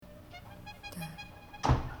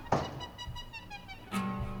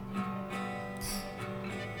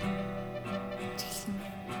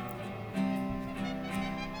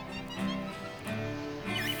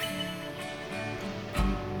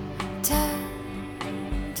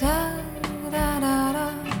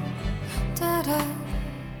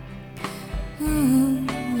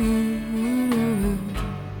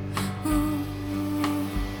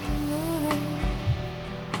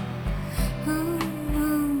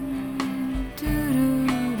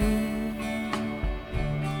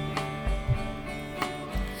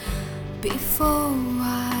before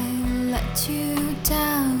I let you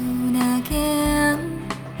down again.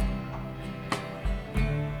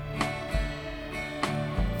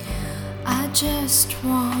 I just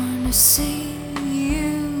wanna see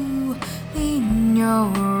you in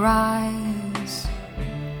your eyes.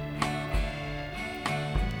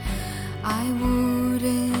 I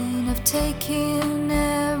wouldn't have taken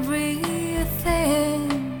everything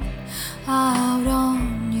out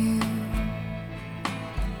on you.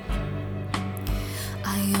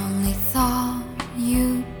 I only thought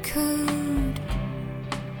you could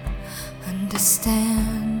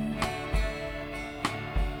understand.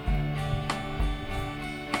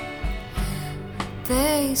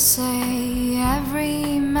 They say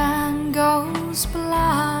every man goes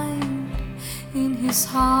blind in his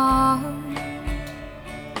heart,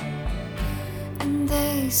 and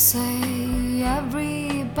they say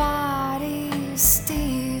everybody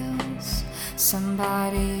steals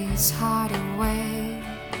somebody's heart away.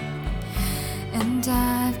 And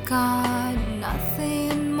I've got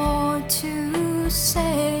nothing more to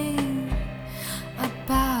say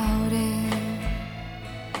about it,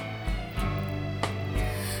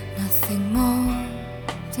 nothing more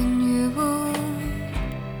than you would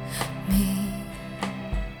me.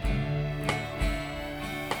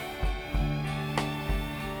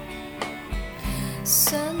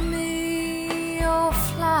 Send me your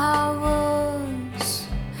flowers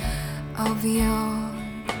of your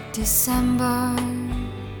December.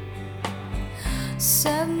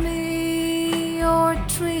 Send me your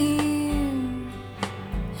dream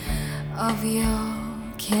of your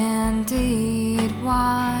candied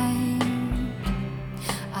wine.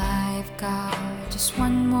 I've got just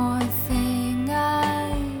one more thing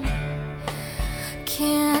I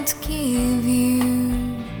can't give you,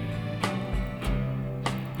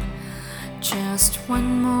 just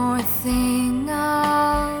one more thing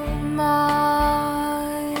of mine.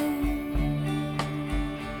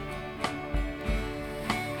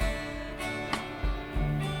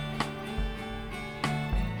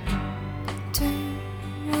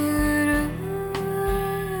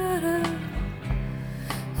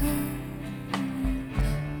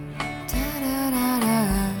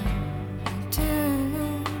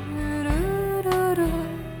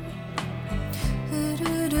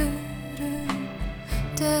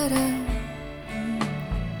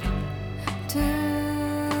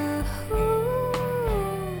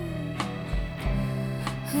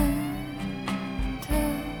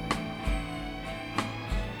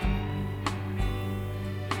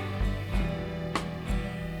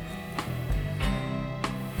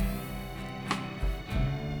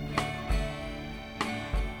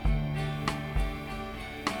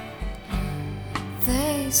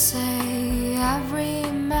 They say every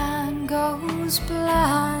man goes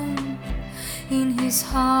blind in his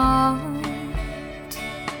heart.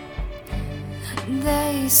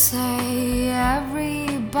 They say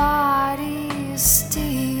everybody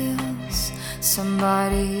steals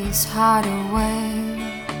somebody's heart away.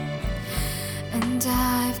 And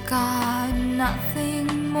I've got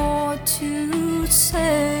nothing more to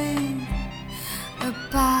say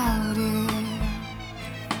about it,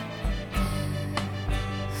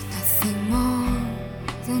 nothing more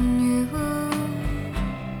than